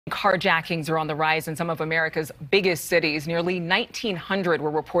Carjackings are on the rise in some of America's biggest cities. Nearly 1,900 were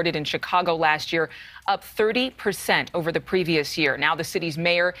reported in Chicago last year, up 30% over the previous year. Now the city's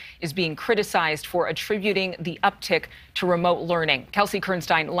mayor is being criticized for attributing the uptick to remote learning. Kelsey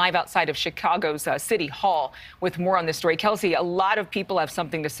Kernstein live outside of Chicago's City Hall with more on this story. Kelsey, a lot of people have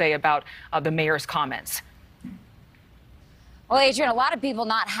something to say about the mayor's comments. Well, Adrian, a lot of people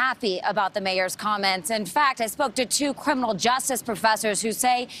not happy about the mayor's comments. In fact, I spoke to two criminal justice professors who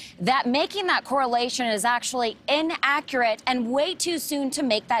say that making that correlation is actually inaccurate and way too soon to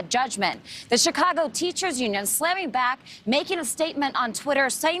make that judgment. The Chicago Teachers Union slamming back, making a statement on Twitter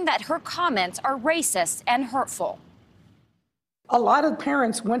saying that her comments are racist and hurtful. A lot of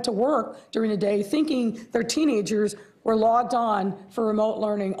parents went to work during the day thinking their teenagers were logged on for remote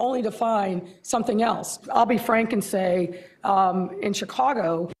learning, only to find something else. I'll be frank and say, in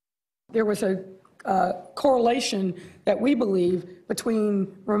Chicago, there was a correlation that we believe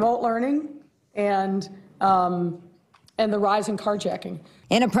between remote learning and the rise in carjacking.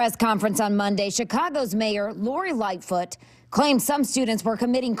 In a press conference on Monday, Chicago's Mayor Lori Lightfoot claimed some students were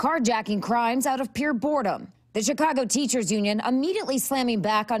committing carjacking crimes out of pure boredom. The Chicago Teachers Union immediately slamming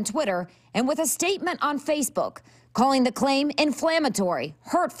back on Twitter and with a statement on Facebook, calling the claim inflammatory,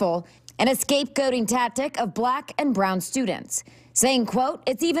 hurtful, and a scapegoating tactic of black and brown students, saying, quote,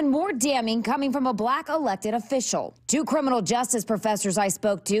 it's even more damning coming from a black elected official. Two criminal justice professors I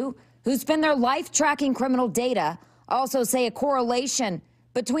spoke to who spend their life tracking criminal data also say a correlation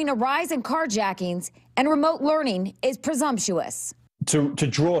between a rise in carjackings and remote learning is presumptuous. To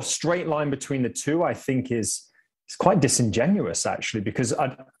draw a straight line between the two, I think is quite disingenuous, actually, because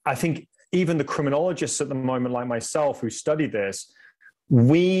I think even the criminologists at the moment, like myself, who study this,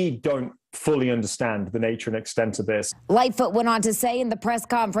 we don't fully understand the nature and extent of this. Lightfoot went on to say in the press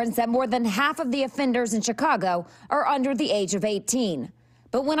conference that more than half of the offenders in Chicago are under the age of 18.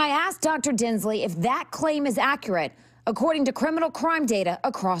 But when I asked Dr. Dinsley if that claim is accurate, according to criminal crime data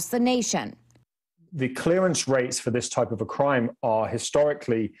across the nation, the clearance rates for this type of a crime are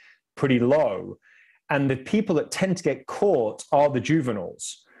historically pretty low. And the people that tend to get caught are the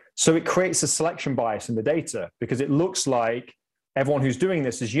juveniles. So it creates a selection bias in the data because it looks like everyone who's doing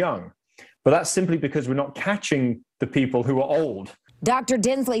this is young. But that's simply because we're not catching the people who are old. Dr.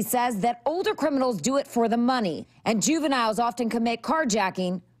 Dinsley says that older criminals do it for the money, and juveniles often commit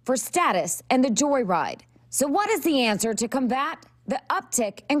carjacking for status and the joyride. So what is the answer to combat the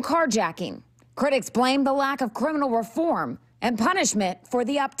uptick in carjacking? Critics blame the lack of criminal reform and punishment for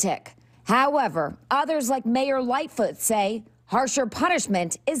the uptick. However, others like Mayor Lightfoot say harsher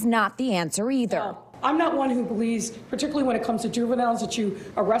punishment is not the answer either. No, I'm not one who believes, particularly when it comes to juveniles, that you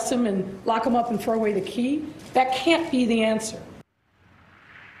arrest them and lock them up and throw away the key. That can't be the answer.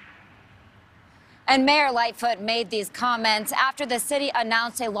 And Mayor Lightfoot made these comments after the city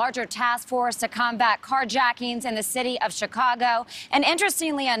announced a larger task force to combat carjackings in the city of Chicago. And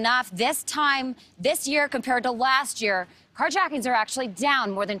interestingly enough, this year compared to last year, carjackings are actually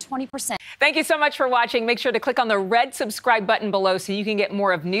down more than 20%. Thank you so much for watching. Make sure to click on the red subscribe button below so you can get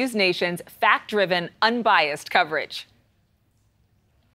more of NewsNation's fact-driven, unbiased coverage.